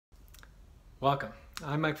Welcome,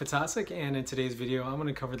 I'm Mike Fatasic, and in today's video I'm going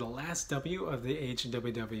to cover the last W of the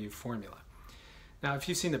HWW formula. Now if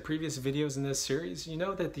you've seen the previous videos in this series, you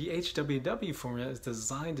know that the HWW formula is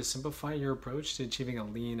designed to simplify your approach to achieving a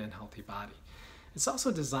lean and healthy body. It's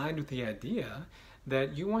also designed with the idea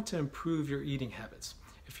that you want to improve your eating habits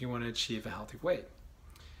if you want to achieve a healthy weight.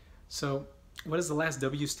 So what does the last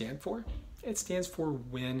W stand for? It stands for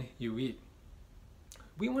when you eat.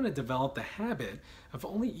 We want to develop the habit of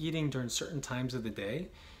only eating during certain times of the day,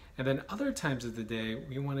 and then other times of the day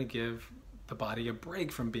we want to give the body a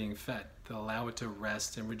break from being fed to allow it to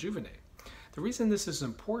rest and rejuvenate. The reason this is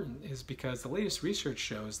important is because the latest research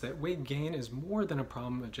shows that weight gain is more than a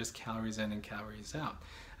problem of just calories in and calories out.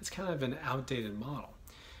 It's kind of an outdated model.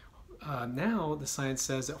 Now the science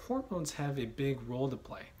says that hormones have a big role to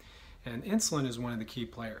play, and insulin is one of the key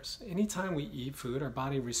players. Anytime we eat food, our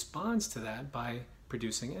body responds to that by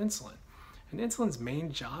producing insulin. And insulin's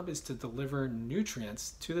main job is to deliver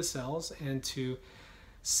nutrients to the cells and to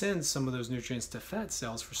send some of those nutrients to fat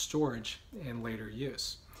cells for storage and later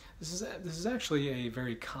use. This is actually a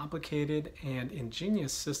very complicated and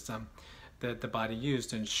ingenious system that the body uses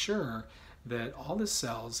to ensure that all the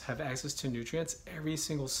cells have access to nutrients every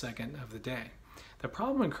single second of the day. The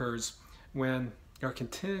problem occurs when you're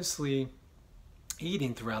continuously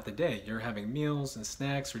eating throughout the day. You're having meals and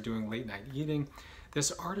snacks or doing late night eating.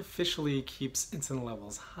 This artificially keeps insulin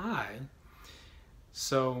levels high,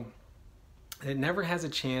 so it never has a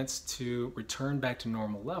chance to return back to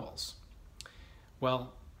normal levels.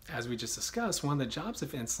 Well, as we just discussed, one of the jobs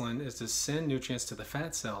of insulin is to send nutrients to the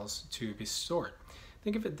fat cells to be stored.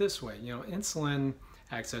 Think of it this way, insulin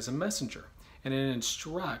acts as a messenger, and it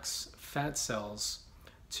instructs fat cells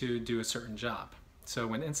to do a certain job. So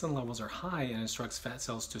when insulin levels are high, it instructs fat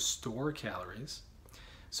cells to store calories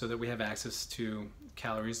so that we have access to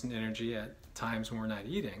calories and energy at times when we're not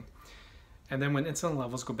eating. And then when insulin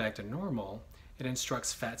levels go back to normal, it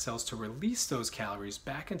instructs fat cells to release those calories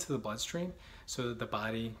back into the bloodstream so that the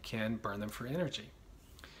body can burn them for energy.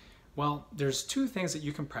 Well, there's two things that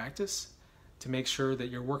you can practice to make sure that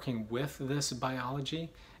you're working with this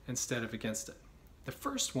biology instead of against it. The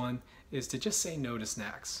first one is to just say no to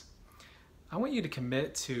snacks. I want you to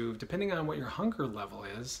commit to, depending on what your hunger level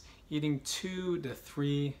is, eating 2 to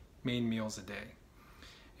 3 main meals a day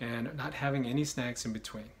and not having any snacks in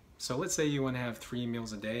between. So let's say you want to have 3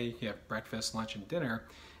 meals a day, you have breakfast, lunch, and dinner,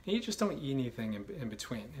 and you just don't eat anything in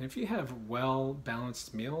between. And if you have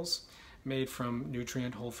well-balanced meals made from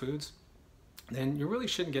nutrient whole foods, then you really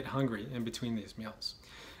shouldn't get hungry in between these meals.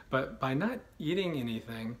 But by not eating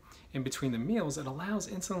anything in between the meals, it allows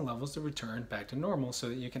insulin levels to return back to normal so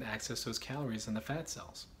that you can access those calories in the fat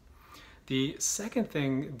cells. The second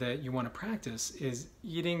thing that you want to practice is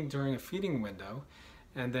eating during a feeding window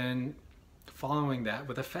and then following that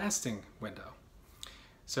with a fasting window.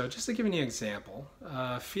 So just to give you an example,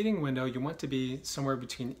 feeding window you want to be somewhere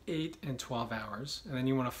between 8 and 12 hours, and then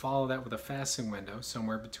you want to follow that with a fasting window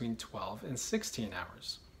somewhere between 12 and 16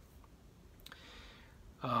 hours.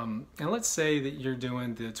 And let's say that you're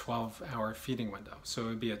doing the 12-hour feeding window. So it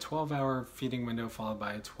would be a 12-hour feeding window followed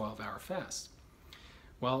by a 12-hour fast.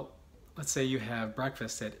 Well, let's say you have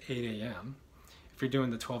breakfast at 8 a.m. If you're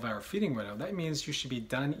doing the 12-hour feeding window, that means you should be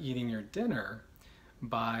done eating your dinner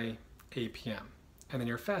by 8 p.m. And then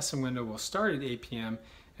your fasting window will start at 8 p.m.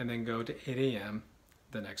 and then go to 8 a.m.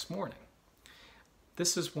 the next morning.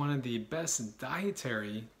 This is one of the best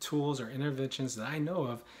dietary tools or interventions that I know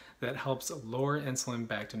of that helps lower insulin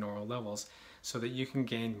back to normal levels so that you can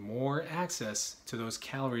gain more access to those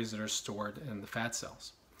calories that are stored in the fat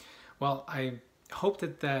cells. Well, I hope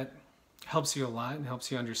that helps you a lot and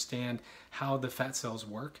helps you understand how the fat cells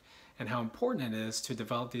work and how important it is to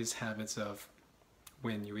develop these habits of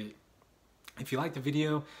when you eat. If you like the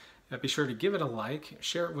video, be sure to give it a like,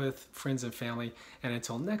 share it with friends and family, and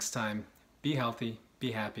until next time, be healthy,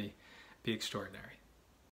 be happy, be extraordinary.